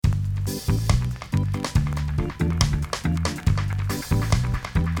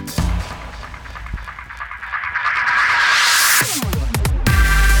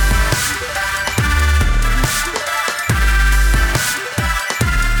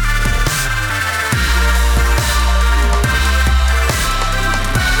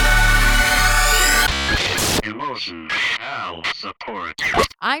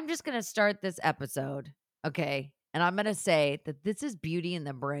I'm just going to start this episode, okay? And I'm going to say that this is Beauty in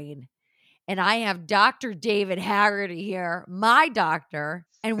the Brain. And I have Dr. David Haggerty here, my doctor,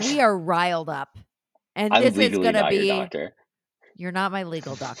 and we are riled up. And I'm this is legally going to not your be, doctor. you're not my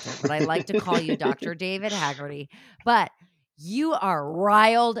legal doctor, but I like to call you Dr. David Haggerty. But you are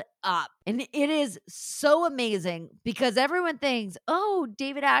riled up. And it is so amazing because everyone thinks, oh,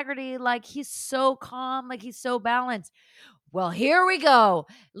 David Haggerty, like he's so calm, like he's so balanced. Well, here we go.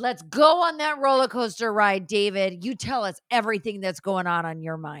 Let's go on that roller coaster ride, David. You tell us everything that's going on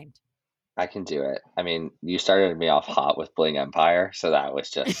your mind. I can do it. I mean, you started me off hot with Bling Empire, so that was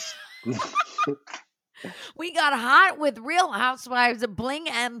just We got hot with Real Housewives, Bling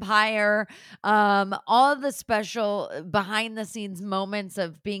Empire, all of the special behind the scenes moments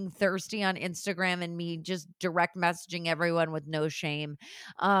of being thirsty on Instagram and me just direct messaging everyone with no shame.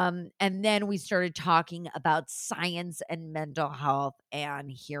 And then we started talking about science and mental health.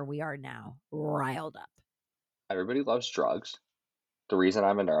 And here we are now, riled up. everybody loves drugs. The reason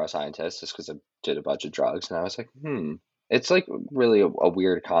I'm a neuroscientist is because I did a bunch of drugs, and I was like, it's like really a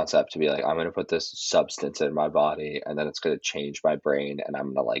weird concept to be like, I'm gonna put this substance in my body, and then it's gonna change my brain, and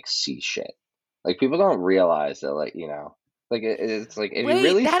I'm gonna like see shit. Like people don't realize that, like like it's like if you Wait,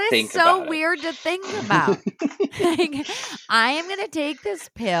 really that is think so about it, weird to think about. Like, I am gonna take this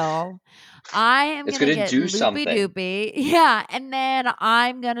pill. I am it's gonna gonna get do loopy something. doopy. Yeah. And then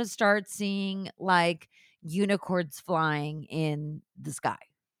I'm gonna start seeing like unicorns flying in the sky.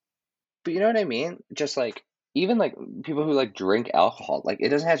 But you know what I mean? Just like even like people who like drink alcohol, like it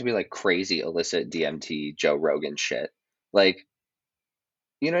doesn't have to be like crazy illicit DMT Joe Rogan shit. Like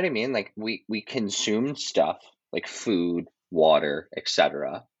you know what I mean? Like we consume stuff like food, water,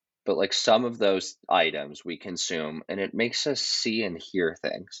 etc. But like some of those items we consume and it makes us see and hear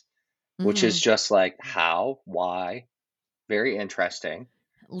things, which is Mhm. just like how, why, very interesting.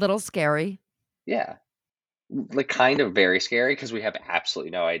 Little scary. Yeah. Like kind of very scary because we have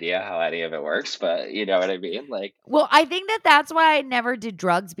absolutely no idea how any of it works, but you know what I mean? Like, Well, I think that that's why I never did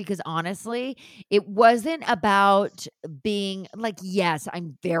drugs because honestly, it wasn't about being like, yes,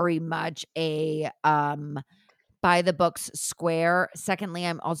 I'm very much a by the books square. Secondly,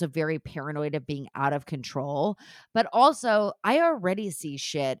 I'm also very paranoid of being out of control. But also, I already see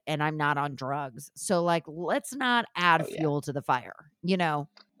shit and I'm not on drugs. So, like, let's not add oh yeah. fuel to the fire, you know?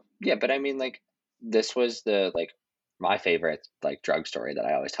 Yeah, but I mean, like, this was the like my favorite like drug story that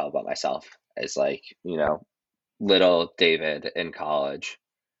I always tell about myself is like, little David in college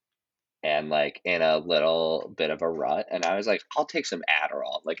and like in a little bit of a rut. And I was like, I'll take some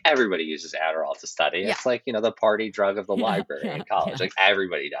Adderall. Like everybody uses Adderall to study. Yeah. It's like, the party drug of the Yeah. library Yeah. in college. Yeah. Like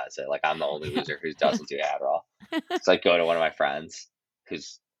everybody does it. Like I'm the only Yeah. loser who doesn't do Adderall. So I go to one of my friends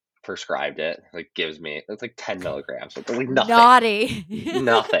who's prescribed it, like gives me it's like 10 milligrams. Like nothing. Naughty.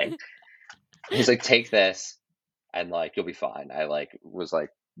 Nothing. He's like, take this and like you'll be fine. I like was like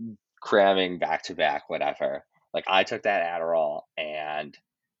cramming back to back, whatever. Like I took that Adderall and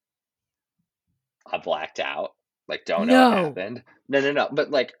I blacked out. Like don't know what No. happened. No, no, no.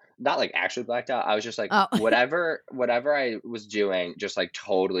 But like not like actually blacked out. I was just like Oh, whatever I was doing, just like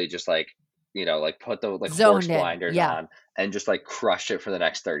totally just like like put the like horse zoned in. blinders Yeah. on and just like crushed it for the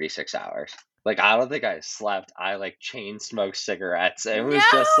next 36 hours. Like I don't think I slept. I like chain smoked cigarettes. It No. was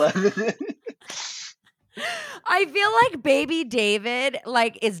just like I feel like baby David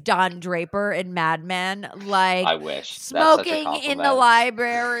like is Don Draper in Mad Men, I like wish. That's such a smoking in the compliment.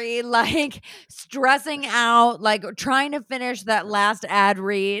 library, like stressing out, like trying to finish that last ad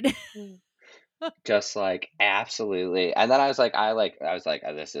read. Just like absolutely. And then I was like,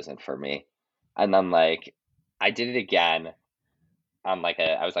 "Oh, this isn't for me." And then like I did it again on like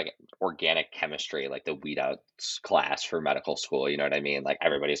I was like organic chemistry, like the weed out class for medical school, you know what I mean? Like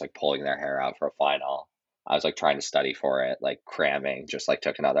everybody's like pulling their hair out for a final. I was like trying to study for it, like cramming, just like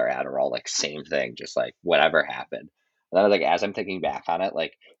took another Adderall, like same thing, just like whatever happened. And then I was like, as I'm thinking back on it,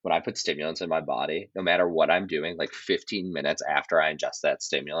 like when I put stimulants in my body, no matter what I'm doing, like 15 minutes after I ingest that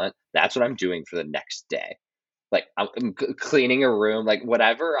stimulant, that's what I'm doing for the next day. Like I'm cleaning a room, like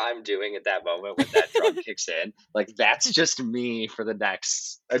whatever I'm doing at that moment when that drug kicks in, like that's just me for the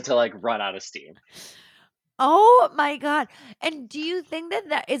next until like run out of steam. Oh my god. And do you think that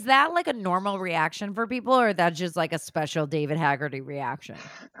that is that like a normal reaction for people or that's just like a special David Haggerty reaction?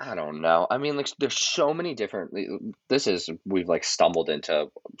 I don't know. I mean, like there's so many different. This is we've like stumbled into,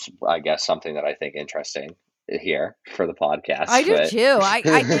 I guess, something that I think interesting here for the I podcast, do but too. I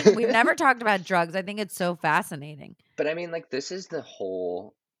think we've never talked about drugs. I think it's so fascinating. but I mean, like this is the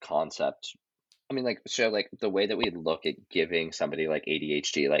whole concept. I mean, like, so, like, the way that we look at giving somebody like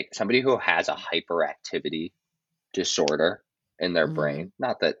ADHD, like somebody who has a hyperactivity disorder in their Mhm. brain.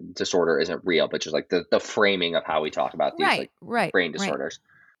 Not that disorder isn't real, but just like the framing of how we talk about these Right, like right, brain right, disorders.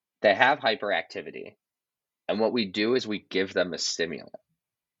 They have hyperactivity. And what we do is we give them a stimulant.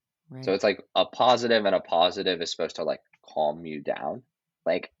 So right. it's like a positive, and a positive is supposed to like calm you down.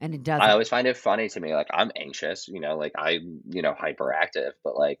 Like And it I doesn't. always find it funny to me, like I'm anxious, like I'm, hyperactive,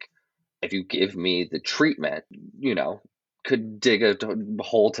 but like if you give me the treatment, you know, could dig a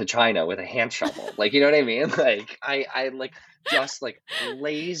hole to China with a hand shovel. Like, you know what I mean? Like I like just like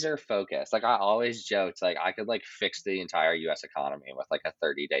laser focus. Like I always joked, like I could like fix the entire US economy with like a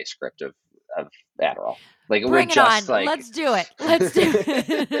 30-day script of Adderall. Like it would Bring it just on. like Let's do it. Let's do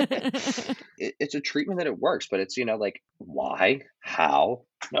it. it's a treatment that it works, but it's, like why, how,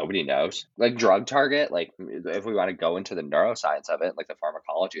 nobody knows. Like drug target, like if we want to go into the neuroscience of it, like the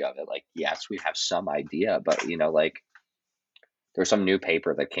pharmacology of it, like yes, we have some idea, but like there's some new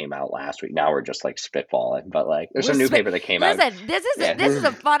paper that came out last week. Now we're just like spitballing, but like there's We're some new spit paper that came out. Listen, this is Yeah.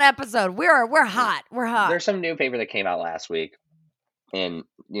 a fun episode. We're hot. We're hot. There's some new paper that came out last week in,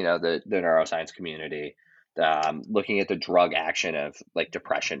 the neuroscience community, looking at the drug action of like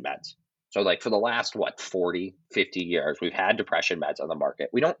depression meds. So like for the last 40, 50 years, we've had depression meds on the market.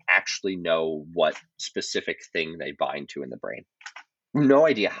 We don't actually know what specific thing they bind to in the brain. No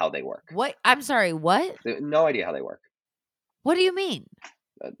idea how they work. What? I'm sorry, what? No idea how they work. What do you mean?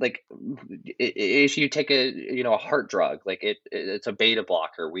 Like if you take a heart drug, like it's a beta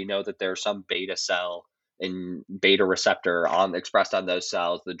blocker. We know that there's some beta cell and beta receptor on expressed on those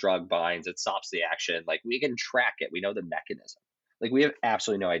cells. The drug binds, it stops the action. Like we can track it. We know the mechanism. Like we have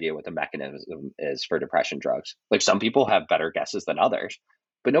absolutely no idea what the mechanism is for depression drugs. Like some people have better guesses than others,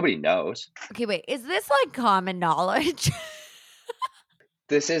 but nobody knows. Okay, wait. Is this like common knowledge?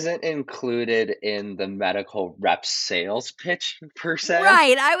 This isn't included in the medical rep sales pitch per se.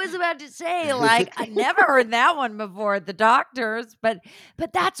 Right. I was about to say, like, I never heard that one before at the doctors, but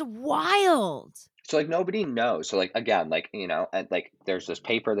that's wild. So like nobody knows. So like again, like and like there's this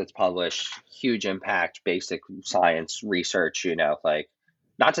paper that's published, huge impact, basic science research. Like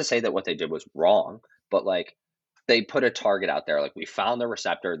not to say that what they did was wrong, but like they put a target out there. Like we found the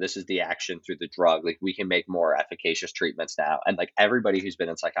receptor. This is the action through the drug. Like we can make more efficacious treatments now. And like everybody who's been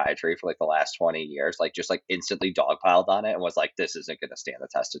in psychiatry for like the last 20 years, like just like instantly dogpiled on it and was like, this isn't going to stand the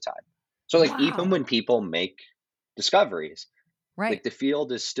test of time. So like even Wow. when people make discoveries, Right. like the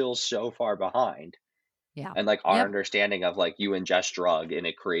field is still so far behind, Yeah. and like our Yep. understanding of like you ingest drug and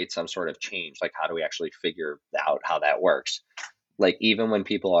it creates some sort of change, like how do we actually figure out how that works? Like even when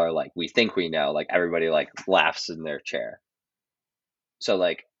people are like we think we know, like everybody like laughs in their chair. So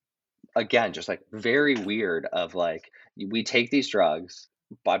like again, just like very weird of like we take these drugs,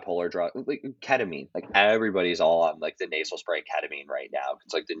 bipolar drug, like ketamine, like everybody's all on like the nasal spray ketamine right now.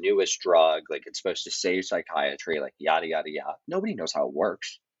 It's like the newest drug, like it's supposed to save psychiatry, like yada yada yada. Nobody knows how it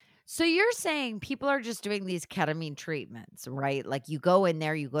works. So you're saying people are just doing these ketamine treatments, right? Like you go in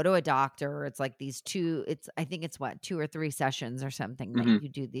there, you go to a doctor, it's like I think it's what, 2 or 3 sessions or something that Hmm. you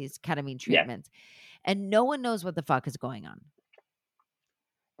do these ketamine Yeah. treatments, and no one knows what the fuck is going on.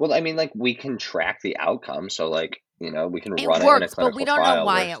 Well, I mean, like we can track the outcome, so like we can It run it in a works, but we clinical don't know trial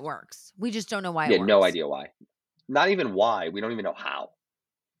why where it works. We just don't know why it yeah, no works. idea why. Not even why. We don't even know how.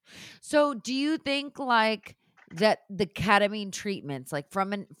 So, do you think like that the ketamine treatments, like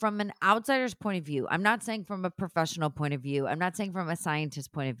from an outsider's point of view, I'm not saying from a professional point of view, I'm not saying from a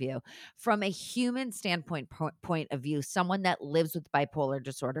scientist point of view, from a human standpoint point of view, someone that lives with bipolar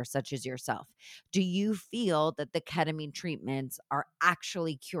disorder such as yourself, do you feel that the ketamine treatments are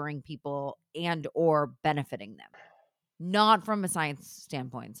actually curing people and or benefiting them? Not from a science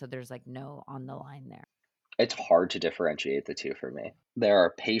standpoint, so there's like no on the line there. It's hard to differentiate the two for me. There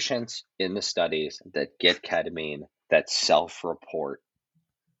are patients in the studies that get ketamine that self-report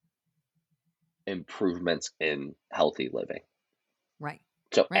improvements in healthy living. Right.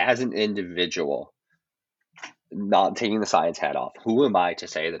 So Right. as an individual, not taking the science hat off, who am I to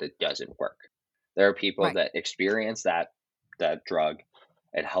say that it doesn't work? There are people Right. that experience that drug.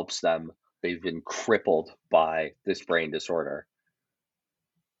 It helps them. They've been crippled by this brain disorder.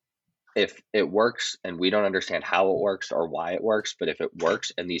 If it works and we don't understand how it works or why it works, but if it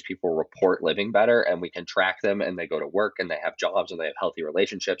works and these people report living better and we can track them and they go to work and they have jobs and they have healthy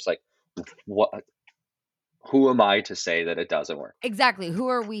relationships, like what who am I to say that it doesn't work? Exactly. Who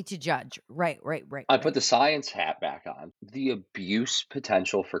are we to judge? Right, right, right, I put right. the science hat back on. The abuse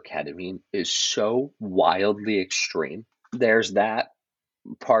potential for ketamine is so wildly extreme. There's that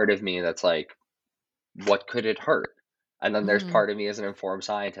part of me that's like, what could it hurt? And then there's Mhm. part of me as an informed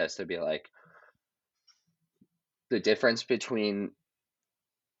scientist to be like, the difference between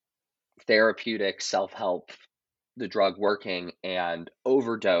therapeutic self-help the drug working and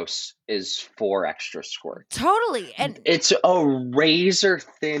overdose is 4 extra squirts. Totally. And It's a razor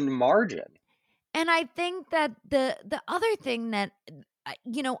thin margin. I think that the other thing that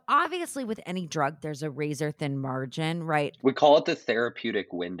obviously with any drug there's a razor thin margin, right? We call it the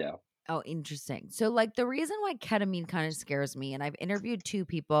therapeutic window. Oh, interesting. So like the reason why ketamine kind of scares me, and I've interviewed 2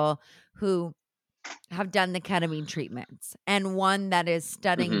 people who have done the ketamine treatments and one that is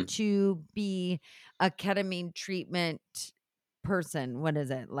studying Mhm, to be a ketamine treatment person. What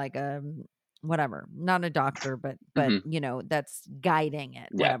is it? Like whatever, not a doctor, but mhm, that's guiding it,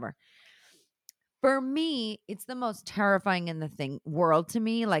 yeah. whatever. For me, it's the most terrifying in the world to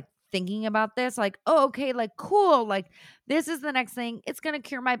me, like, thinking about this, like, "Oh, okay, like, cool, like, this is the next thing. It's gonna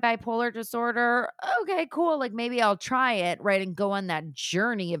cure my bipolar disorder. Okay, cool, like, maybe I'll try it," right, and go on that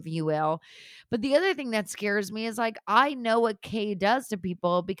journey, if you will. But the other thing that scares me is, like, I know what K does to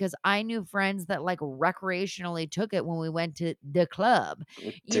people because I knew friends that, like, recreationally took it when we went to the club.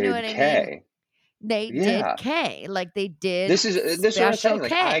 You know Did what I mean? K. They did Yeah. K, like, they did This is what I'm special saying,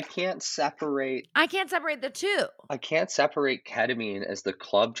 like, K. I can't separate the 2. I can't separate ketamine as the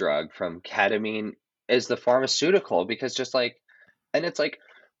club drug from ketamine as the pharmaceutical because just like and it's like,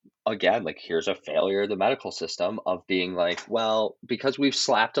 again, like, here's a failure of the medical system of being like, "Well, because we've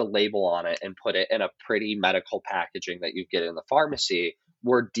slapped a label on it and put it in a pretty medical packaging that you get in the pharmacy,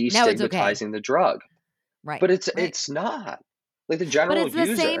 we're Now it's okay. destigmatizing the drug." Right, But it's right. it's not. Like, the But general it's the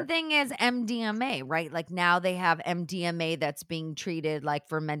same user. thing as MDMA, right? Like, now they have MDMA that's being treated, like,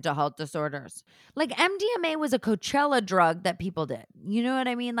 for mental health disorders. Like, MDMA was a Coachella drug that people did. You know what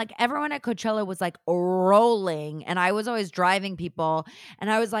I mean? Like, everyone at Coachella was, like, rolling, and I was always driving people, and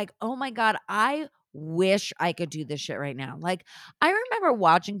I was like, "Oh my god, I wish I could do this shit right now." Like, I remember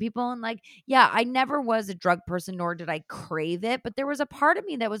watching people and, like, yeah, I never was a drug person, nor did I crave it, but there was a part of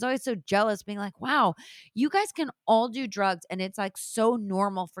me that was always so jealous, being like, "Wow, you guys can all do drugs and it's like so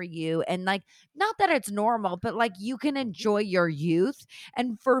normal for you." And like, not that it's normal, but like you can enjoy your youth.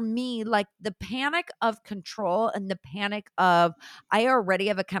 And for me, like the panic of control and the panic of I already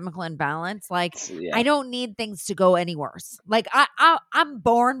have a chemical imbalance, like I Yeah. don't need things to go any worse. Like I'm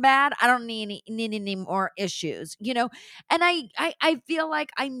born bad. I don't need any more issues, And I feel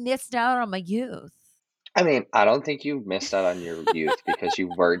like I missed out on my youth. I mean, I don't think you missed out on your youth because you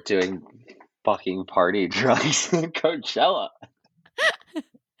weren't doing fucking party drugs in Coachella.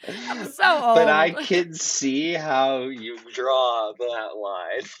 I'm so But I old. can see how you draw that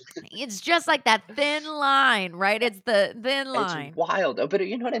line. It's just like that thin line, right? It's the thin It's line. wild. Oh, but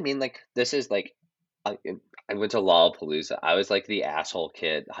you know what I mean? Like, this is like, I, I went to Lollapalooza. I was like the asshole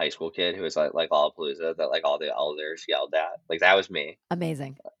kid, high school kid who was like Lollapalooza that like all the elders yelled at. Like, that was me.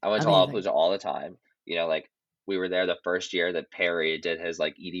 Amazing. I went to Amazing. Lollapalooza all the time. Like, we were there the first year that Perry did his,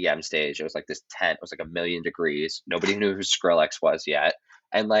 like, EDM stage. It was, like, this tent. It was, like, 1,000,000 degrees. Nobody knew who Skrillex was yet.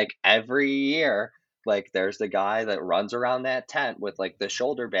 And, like, every year, like, there's the guy that runs around that tent with, like, the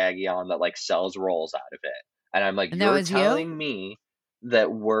shoulder baggie on that, like, sells rolls out of it. And I'm like, And that "You're was you? telling me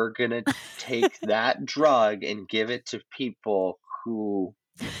that we're gonna take that drug and give it to people who,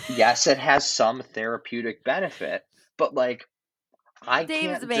 yes, it has some therapeutic benefit, but, like, I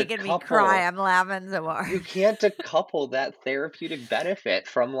Dave's can't making me cry. decouple I'm laughing so you hard. can't decouple that therapeutic benefit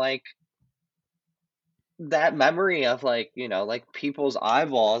from, like, that memory of, like, like, people's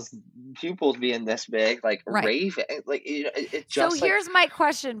eyeballs, pupils being this big, like, Right. raving, like, it So just, like. here's my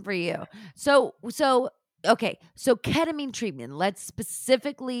question for you. Okay, so ketamine treatment, let's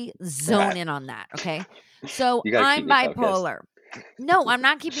specifically Okay, zone in on that, okay? So you gotta keep I'm me focused. bipolar. No, I'm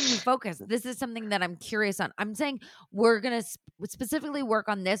not keeping you focused. This is something that I'm curious on. I'm saying we're going to specifically work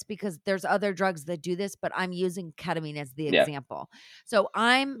on this because there's other drugs that do this, but I'm using ketamine as the Yeah, example. So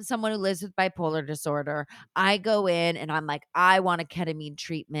I'm someone who lives with bipolar disorder. I go in and I'm like, I want a ketamine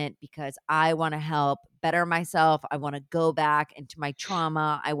treatment because I want to help better myself. I want to go back into my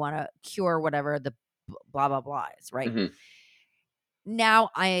trauma. I want to cure whatever the blah, blah, blah is, right? mhm. Now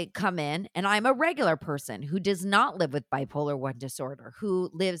I come in and I'm a regular person who does not live with bipolar 1 disorder,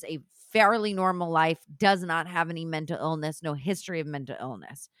 who lives a fairly normal life, does not have any mental illness, no history of mental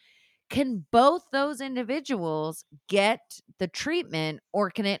illness. Can both those individuals get the treatment,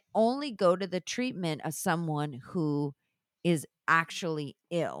 or can it only go to the treatment of someone who is actually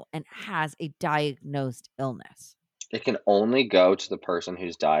ill and has a diagnosed illness? It can only go to the person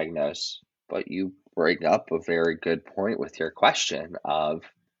who's diagnosed, but you bring up a very good point with your question of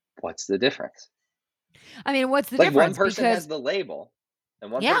what's the difference? I mean, what's the Like, one difference? person has Because, the label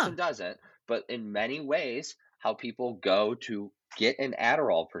and one yeah, person doesn't, but in many ways, how people go to get an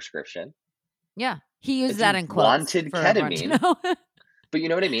Adderall prescription yeah. He used if that you in quotes wanted for everyone to ketamine, know. But you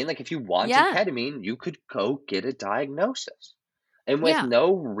know what I mean? Like, if you wanted Yeah. ketamine, you could go get a diagnosis. And with Yeah.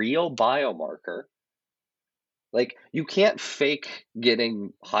 no real biomarker, like, you can't fake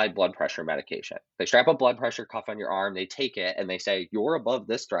getting high blood pressure medication. They strap a blood pressure cuff on your arm, they take it, and they say, "You're above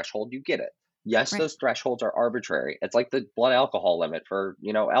this threshold, you get it." Yes, Right. those thresholds are arbitrary. It's like the blood alcohol limit for,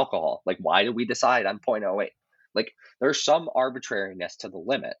 alcohol. Like, why did we decide on 0.08? Like, there's some arbitrariness to the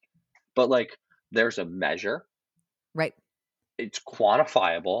limit, but, like, there's a measure, Right. it's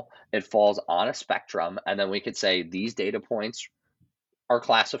quantifiable, it falls on a spectrum, and then we could say these data points are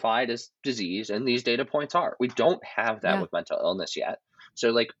classified as disease and these data points are. We don't have that Yeah. with mental illness yet. So,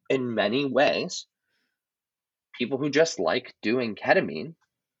 like, in many ways, people who just like doing ketamine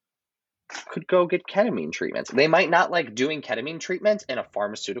could go get ketamine treatments. They might not like doing ketamine treatments in a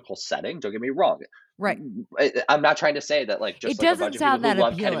pharmaceutical setting. Don't get me wrong. Right. I'm not trying to say that, like, just It like a bunch doesn't of people sound who that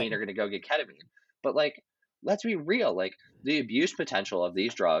love ketamine are appealing. going to go get ketamine. But, like, let's be real. Like, the abuse potential of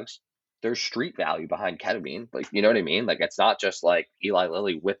these drugs, there's street value behind ketamine. Like, you know what I mean? Like, it's not just like Eli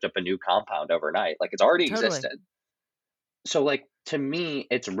Lilly whipped up a new compound overnight. Like, it's already Totally. existed. So, like, to me,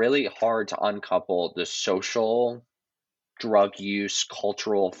 it's really hard to uncouple the social drug use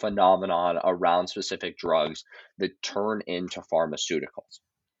cultural phenomenon around specific drugs that turn into pharmaceuticals.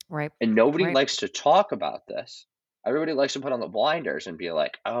 Right. And nobody Right. likes to talk about this. Everybody likes to put on the blinders and be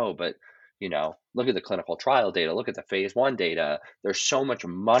like, oh, but, look at the clinical trial data, look at the phase one data. There's so much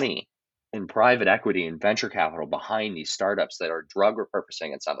money in private equity and venture capital behind these startups that are drug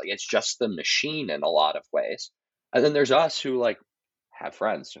repurposing and stuff. Like, it's just the machine in a lot of ways. And then there's us who, like, have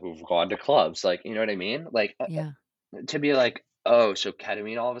friends who've gone to clubs, like, you know what I mean? Like, Yeah. to be like, "Oh, so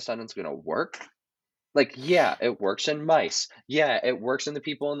ketamine all of a sudden is gonna work?" Like, yeah, it works in mice. Yeah, it works in the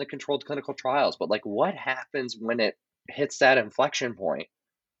people in the controlled clinical trials, but, like, what happens when it hits that inflection point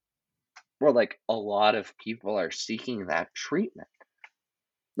where, like, a lot of people are seeking that treatment?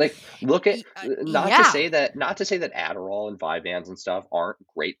 Like, look at Yeah. not to say that Adderall and Vyvanse and stuff aren't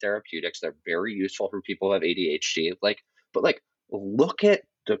great therapeutics, they're very useful for people who have ADHD, like, but, like, look at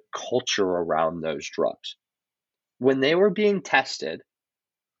the culture around those drugs. When they were being tested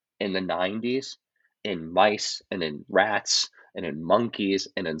in the 90s in mice and in rats and in monkeys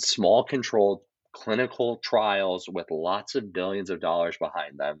and in small controlled clinical trials with lots of billions of dollars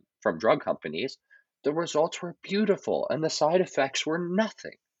behind them from drug companies, the results were beautiful and the side effects were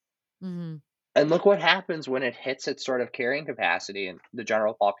nothing. Mhm. And look what happens when it hits its sort of carrying capacity in the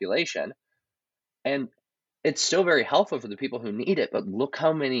general population. And it's still very helpful for the people who need it, but look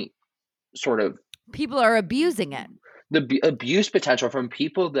how many sort of People are abusing it. abuse potential from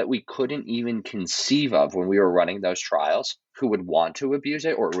people that we couldn't even conceive of when we were running those trials who would want to abuse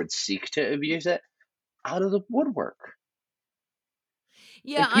it or would seek to abuse it out of the woodwork.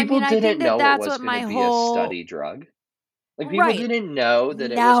 Yeah, Like, I people mean, I think didn't that know it that's was what going to my be a whole study drug. Like, people right. didn't know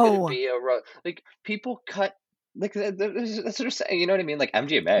that it was going to No. be like, people cut, like, that's what I'm saying, you know what I mean? Like,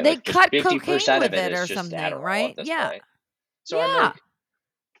 MDMA, They like, just cut cocaine 50% of with it it is or just something, Adderall at right? this Yeah. point. So I'm Yeah.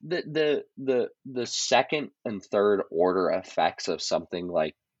 like, the second and third order effects of something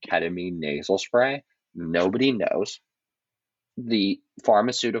like ketamine nasal spray, nobody knows. The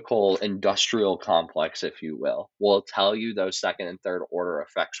pharmaceutical industrial complex, if you will tell you those second and third order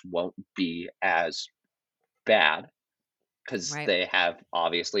effects won't be as bad because Right. they have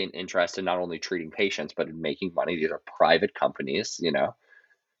obviously an interest in not only treating patients but in making money. These are private companies.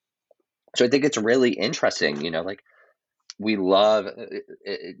 So I think it's really interesting, like, we love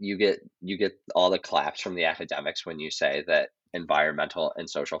you get all the claps from the academics when you say that environmental and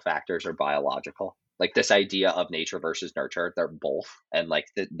social factors are biological. Like, this idea of nature versus nurture, they're both, and, like,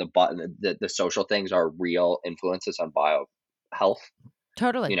 the social things are real influences on bio health.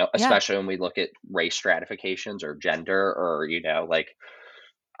 Totally. Yeah. Especially when we look at race stratifications or gender or like,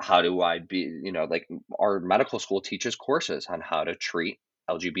 how do I be, like, our medical school teaches courses on how to treat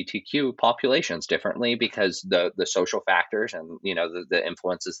LGBTQ populations differently because the social factors and the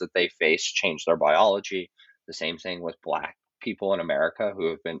influences that they face change their biology. The same thing with Black people in America who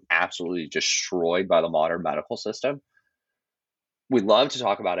have been absolutely destroyed by the modern medical system. We love to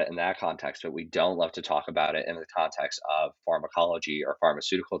talk about it in that context, but we don't love to talk about it in the context of pharmacology or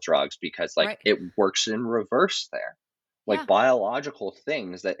pharmaceutical drugs because, like, Right. it works in reverse there. Like, Yeah. biological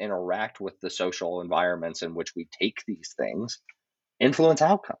things that interact with the social environments in which we take these things influence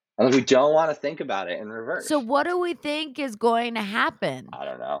outcome. And, like, we don't want to think about it in So reverse. what do we think is going to happen? I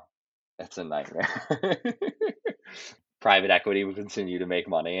don't know. It's a nightmare. Private equity will continue to make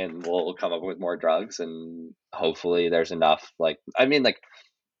money and we'll come up with more drugs and hopefully there's enough, like, I mean, like,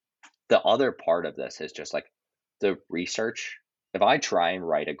 the other part of this is just, like, the research. If I try and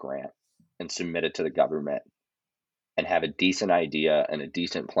write a grant and submit it to the government and have a decent idea and a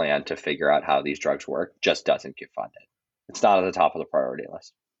decent plan to figure out how these drugs work just doesn't get funded. It's not at the top of the priority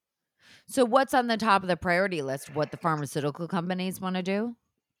list. So what's on the top of the priority list? What the pharmaceutical companies wanna do?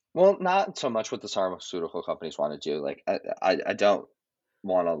 Well, not so much what the pharmaceutical companies want to do. Like, I don't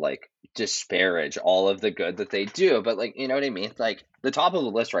want to like disparage all of the good that they do, but like, you know what I mean? Like, the top of the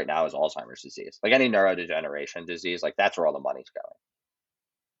list right now is Alzheimer's disease. Like any neurodegeneration disease, like that's where all the money's going.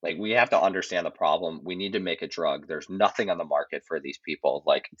 Like, we have to understand the problem. We need to make a drug. There's nothing on the market for these people.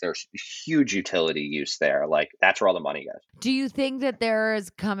 Like, there's huge utility use there. Like, that's where all the money goes. Do you think that there is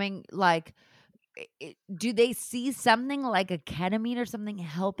coming like do they see something like a ketamine or something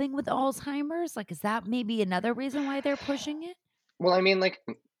helping with Alzheimer's? Like, is that maybe another reason why they're pushing it? Well, I mean, like,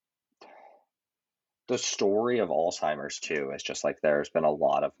 the story of Alzheimer's too is just like there's been a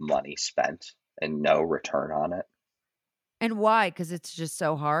lot of money spent and no return on it. And why? Because it's just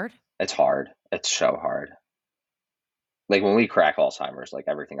so hard? It's hard. It's so hard. Like when we crack Alzheimer's, like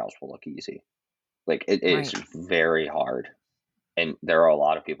everything else will look easy. Like it is Right. very hard. And there are a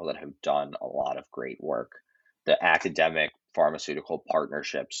lot of people that have done a lot of great work. The academic pharmaceutical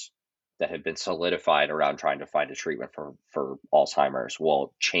partnerships that have been solidified around trying to find a treatment for Alzheimer's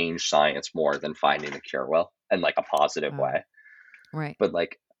will change science more than finding the cure will in like a positive Wow. way. Right. But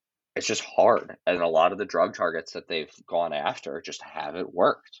like it's just hard. And a lot of the drug targets that they've gone after just haven't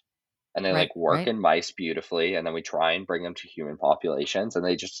worked. And they Right. like work Right. in mice beautifully, and then we try and bring them to human populations, and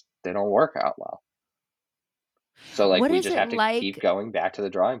they don't work out well. So like What we is just it have to keep like? going back to the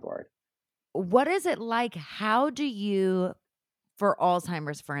drawing board. What is it like? How do you for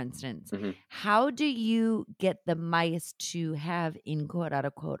Alzheimer's, for instance, Hmm. how do you get the mice to have in quote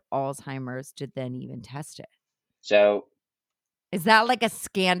unquote Alzheimer's to then even test it? So Is that like a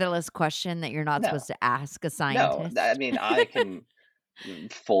scandalous question that you're not supposed no, to ask a no. I scientist? mean, I can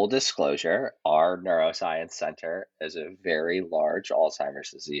full disclosure. Our neuroscience center is a very large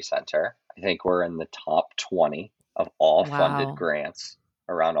Alzheimer's disease center. I think we're in the top 20 of all funded Wow. grants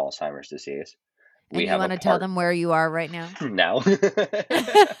around Alzheimer's disease. We And you have a wanna tell part them where you are right now? now.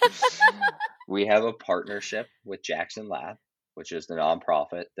 We have a partnership with Jackson Lab, which is the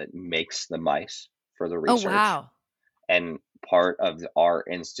nonprofit that makes the mice for the Oh, research. wow. And part of our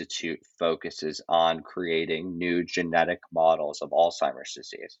institute focuses on creating new genetic models of Alzheimer's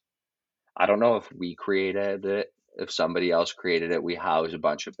disease. I don't know if we created it, if somebody else created it, we house a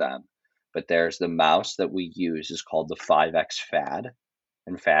bunch of them. But there's the mouse that we use is called the 5X FAD,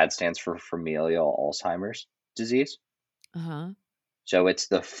 and FAD stands for familial Alzheimer's disease. Uh-huh. So it's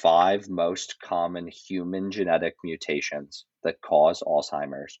the 5 most common human genetic mutations that cause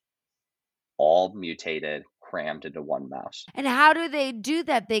Alzheimer's, all mutated, crammed into one mouse. And how do they do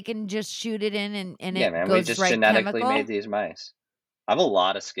that? They can just shoot it in and Yeah, it man, we goes just right genetically made chemical? these mice. I have a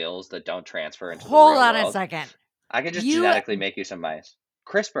lot of skills that don't transfer into the Hold real on a world. second. I could just You genetically make you some mice.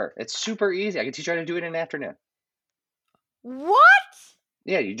 CRISPR, it's super easy. I can teach you how to do it in an afternoon. what?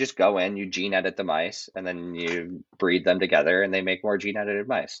 Yeah, you just go in, you gene edit the mice, and then you breed them together, and they make more gene edited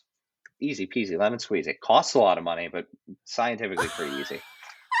mice. Easy peasy, lemon squeeze. It costs a lot of money, but scientifically pretty easy.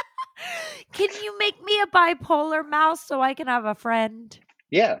 Can you make me a bipolar mouse so I can have a friend?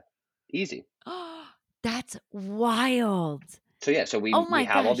 Yeah, easy. That's wild. So yeah, so Oh we my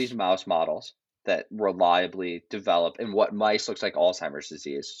have all these gosh. mouse models that reliably develop in what mice looks like Alzheimer's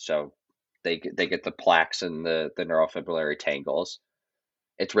disease. So they get the plaques and the neurofibrillary tangles.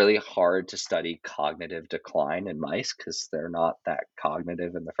 It's really hard to study cognitive decline in mice because they're not that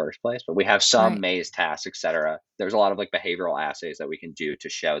cognitive in the first place. But we have some Right. maze tasks, etc. There's a lot of like behavioral assays that we can do to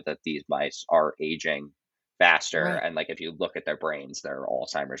show that these mice are aging faster. Right. And like if you look at their brains, their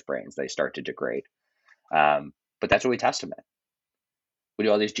Alzheimer's brains, they start to degrade. But that's what we test them in. We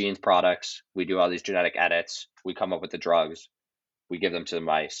do all these genes products, we do all these genetic edits, we come up with the drugs, we give them to the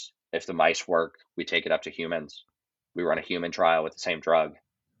mice. If the mice work, we take it up to humans. We run a human trial with the same drug.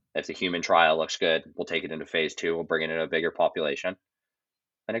 If the human trial looks good, we'll take it into phase 2, we'll bring it into a bigger population,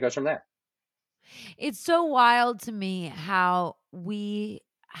 and it goes from there. It's so wild to me how we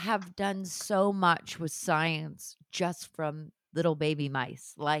have done so much with science just from little baby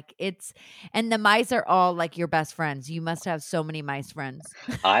mice. Like it's and the mice are all like your best friends. You must have so many mice friends.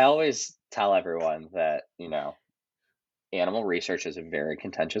 I always tell everyone that, animal research is a very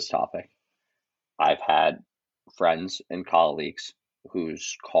contentious topic. I've had friends and colleagues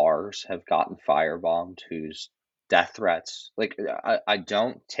whose cars have gotten firebombed, whose death threats. Like I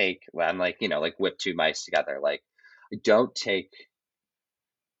don't take I'm like, like whip two mice together. Like I don't take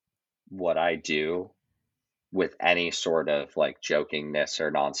what I do with any sort of like jokingness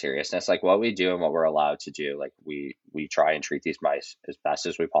or non-seriousness. Like what we do and what we're allowed to do, like we try and treat these mice as best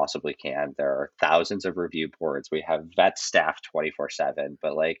as we possibly can. There are thousands of review boards. We have vet staff 24/7,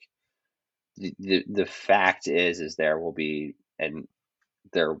 but like the fact is there will be, and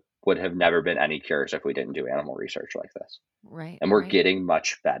there would have never been any cures if we didn't do animal research like this. Right, And we're right, getting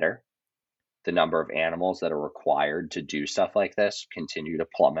much better. The number of animals that are required to do stuff like this continue to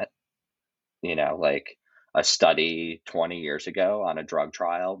plummet. Like a study 20 years ago on a drug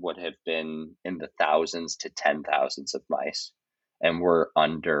trial would have been in the thousands to 10,000s of mice. And we're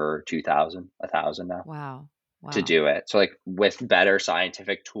under 2,000, 1,000 now wow, to wow. do it. So, like, with better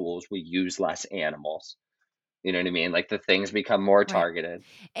scientific tools, we use less animals. You know what I mean? Like, the things become more Right. targeted.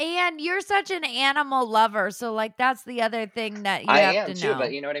 And you're such an animal lover, so, like, that's the other thing that you I have am to too,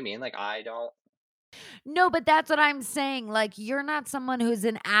 but know. you know what I mean? Like, I don't, No, but that's what I'm saying, like, you're not someone who's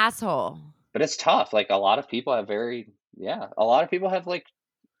an asshole. but it's tough. Like, a lot of people have a lot of people have, like,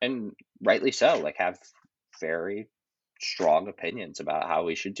 and rightly so, like, have very strong opinions about how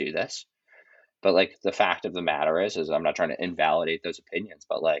we should do this. But, like, the fact of the matter is I'm not trying to invalidate those opinions,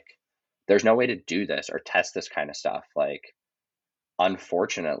 but, like, there's no way to do this or test this kind of stuff. Like,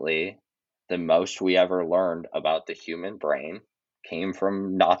 unfortunately, the most we ever learned about the human brain came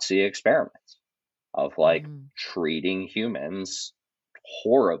from Nazi experiments of, like, Mhm. treating humans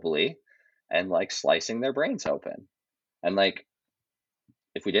horribly and, like, slicing their brains open. And, like,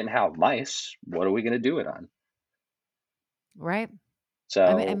 if we didn't have mice, what are we gonna do it on? Right?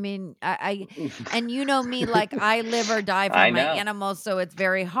 I So mean, and you know me, like, I live or die for I my know. animals, so it's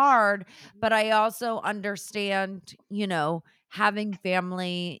very hard, but I also understand, having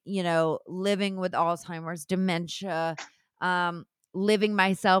family, living with Alzheimer's, dementia, um, living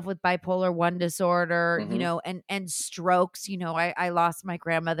myself with bipolar 1 disorder, Mhm. and strokes. I lost my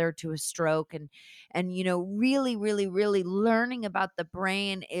grandmother to a stroke, and really, really, really learning about the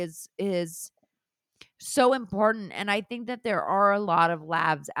brain is so important. And I think that there are a lot of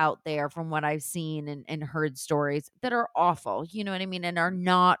labs out there from what I've seen and heard stories that are awful, you know what I mean, and are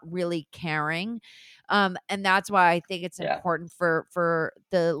not really caring. And that's why I think it's Yeah. important for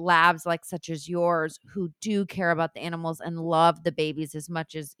the labs like such as yours who do care about the animals and love the babies as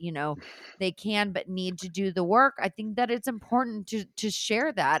much as they can, but need to do the work. I think that it's important to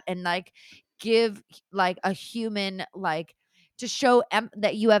share that and like give like a human like to show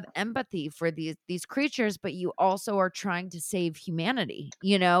that you have empathy for these creatures, but you also are trying to save humanity,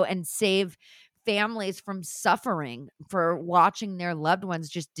 and save families from suffering for watching their loved ones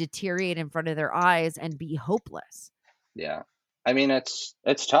just deteriorate in front of their eyes and be hopeless. Yeah. I mean, it's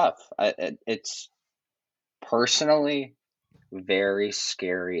tough. It's personally very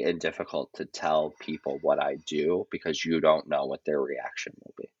scary and difficult to tell people what I do because you don't know what their reaction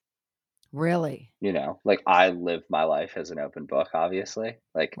will be. Really? Like, I live my life as an open book, obviously.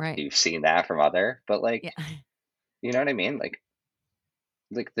 Like, Right. you've seen that from other, but, like, Yeah. you know what I mean? Like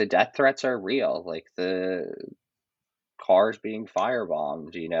the death threats are real. Like the cars being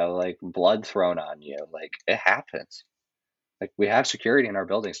firebombed, like blood thrown on you. Like it happens. Like we have security in our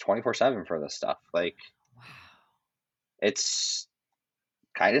buildings 24/7 for this stuff. Like Wow. it's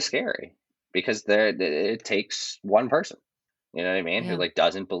kind of scary because it takes one person, you know what I mean, who Yeah. like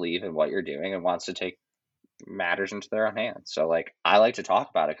doesn't believe in what you're doing and wants to take matters into their own hands. So like I like to talk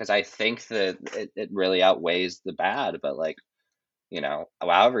about it because I think that it really outweighs the bad, but like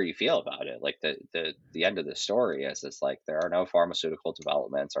however you feel about it, like the end of the story is like there are no pharmaceutical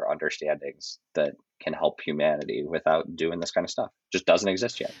developments or understandings that can help humanity without doing this kind of stuff. Just doesn't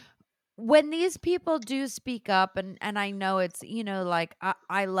exist yet. When these people do speak up, and I know it's, like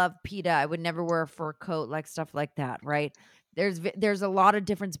I love PETA. I would never wear a fur coat, like stuff like that, right? There's a lot of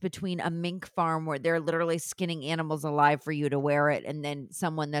difference between a mink farm where they're literally skinning animals alive for you to wear it, and then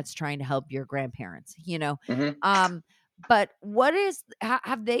someone that's trying to help your grandparents, Hmm. Um, but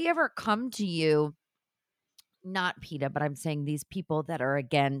have they ever come to you, not PETA, but I'm saying these people that are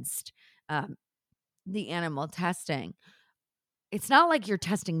against um the animal testing? It's not like you're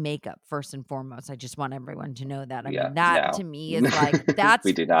testing makeup first and foremost. I just want everyone to know that. I Yeah, mean, that to no. me is like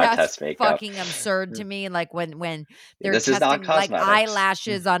We that's do not that's test makeup. fucking absurd to me. Like when they're This is not testing like cosmetics.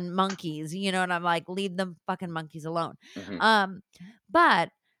 eyelashes on monkeys, and I'm like, leave them fucking monkeys alone. Hmm. Um,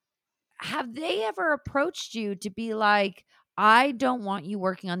 but have they ever approached you to be like, I don't want you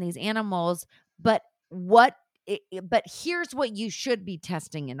working on these animals, but what but here's what you should be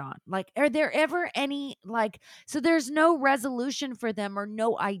testing it on. Like, are there ever any like so there's no resolution for them or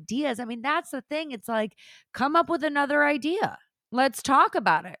no ideas? I mean, that's the thing. It's like, come up with another idea. Let's talk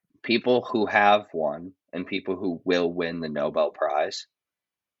about it. People who have won and people who will win the Nobel Prize,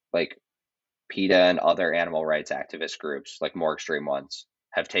 like PETA and other animal rights activist groups, like more extreme ones,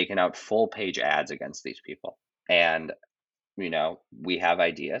 have taken out full page ads against these people. And, we have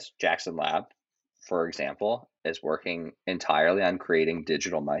ideas. Jackson Lab, for example, is working entirely on creating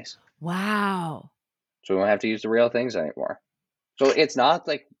digital mice. Wow. So we won't have to use the real things anymore. So it's not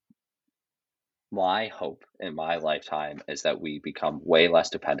like, my hope in my lifetime is that we become way less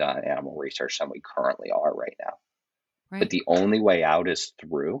dependent on animal research than we currently are right now. Right. But the only way out is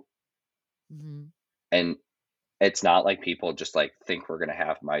through. Mm-hmm. And it's not like people just like think we're going to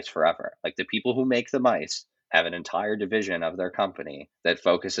have mice forever. Like the people who make the mice have an entire division of their company that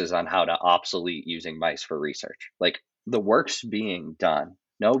focuses on how to obsolete using mice for research. Like the work's being done.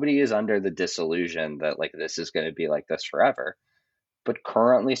 Nobody is under the disillusion that like this is going to be like this forever. But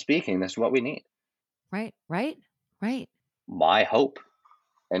currently speaking, this is what we need. Right. My hope,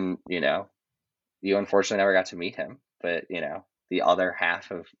 and you unfortunately never got to meet him, but the other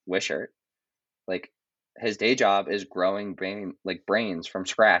half of Wishart, like his day job is growing brains from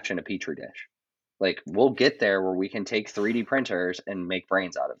scratch in a petri dish. Like we'll get there where we can take 3D printers and make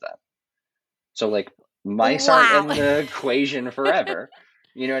brains out of them. So like mice aren't in the equation forever.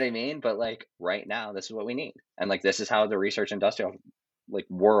 You know what I mean? But like right now, this is what we need. And like this is how the research industrial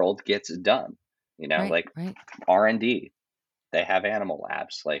world gets done. Right. R&D. They have animal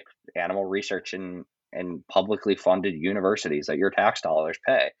labs, like animal research in publicly funded universities that your tax dollars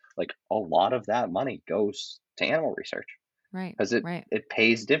pay. Like a lot of that money goes to animal research. Right. Because it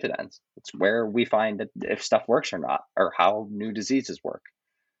pays dividends. It's where we find if stuff works or not, or how new diseases work.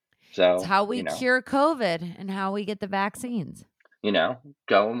 So it's how we cure COVID and how we get the vaccines. Go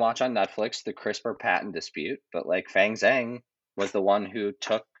and watch on Netflix the CRISPR patent dispute. But like Fang Zhang was the one who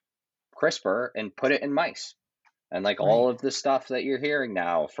took CRISPR and put it in mice. And like all of the stuff that you're hearing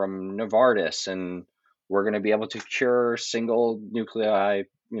now from Novartis, and we're going to be able to cure single nuclei,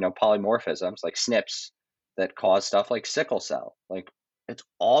 polymorphisms like SNPs that cause stuff like sickle cell. Like it's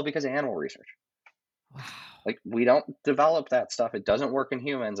all because of animal research. Wow. Like we don't develop that stuff. It doesn't work in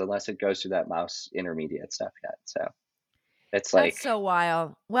humans unless it goes through that mouse intermediate stuff yet. So it's like that's so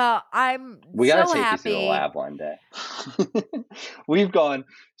wild. Well, we gotta so take happy. you through the lab one day. We've gone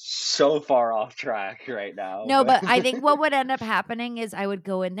so far off track right now. No, but I think what would end up happening is I would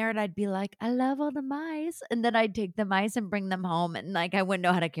go in there and I'd be like, I love all the mice. And then I'd take the mice and bring them home. And like, I wouldn't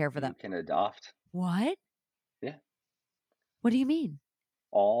know how to care for them. You can adopt. What? Yeah. What do you mean?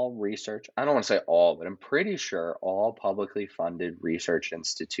 All research, I don't want to say all, but I'm pretty sure all publicly funded research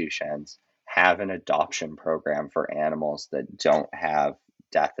institutions have an adoption program for animals that don't have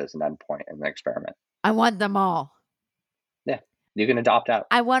death as an endpoint in the experiment. I want them all. Yeah, you can adopt out.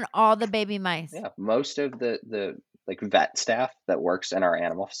 I want all the baby mice. Yeah, most of the like vet staff that works in our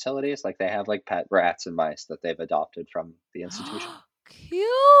animal facilities, like they have like pet rats and mice that they've adopted from the institution.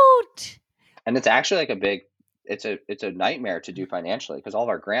 Cute. And it's actually like it's a nightmare to do financially because all of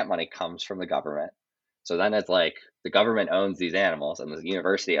our grant money comes from the government. So then it's like the government owns these animals and the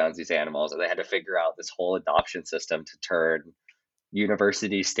university owns these animals, and they had to figure out this whole adoption system to turn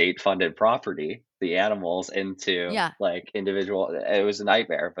university state funded property, the animals, into like individual. It was a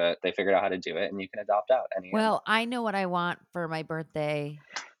nightmare, but they figured out how to do it, and you can adopt out any animal. I know what I want for my birthday.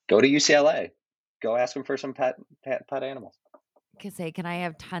 Go to UCLA. Go ask them for some pet animals. Can I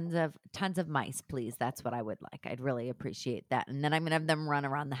have tons of mice, please? That's what I would like. I'd really appreciate that. And then I'm gonna have them run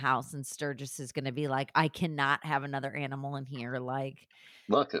around the house, and Sturgis is gonna be like, I cannot have another animal in here. Like,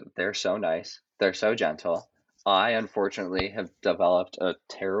 look, they're so nice. They're so gentle. I unfortunately have developed a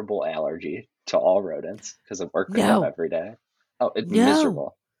terrible allergy to all rodents because I work with them every day. Oh, it's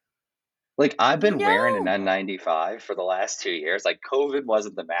miserable. Like I've been wearing an N95 for the last 2 years. Like COVID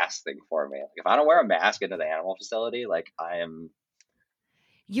wasn't the mask thing for me. Like, if I don't wear a mask into the animal facility, like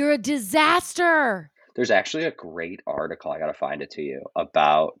you're a disaster. There's actually a great article, I got to find it to you,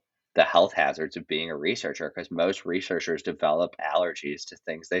 about the health hazards of being a researcher, because most researchers develop allergies to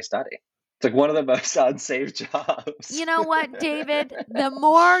things they study. It's like one of the most unsafe jobs. You know what, David? The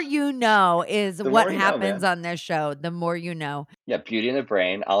more you know is what happens on this show. The more you know. Yeah, Beauty in the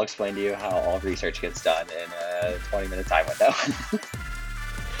Brain. I'll explain to you how all research gets done in a 20-minute time window.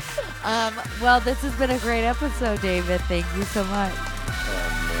 Well, this has been a great episode, David. Thank you so much.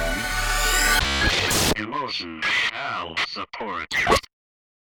 Oh, man. Emotion, support.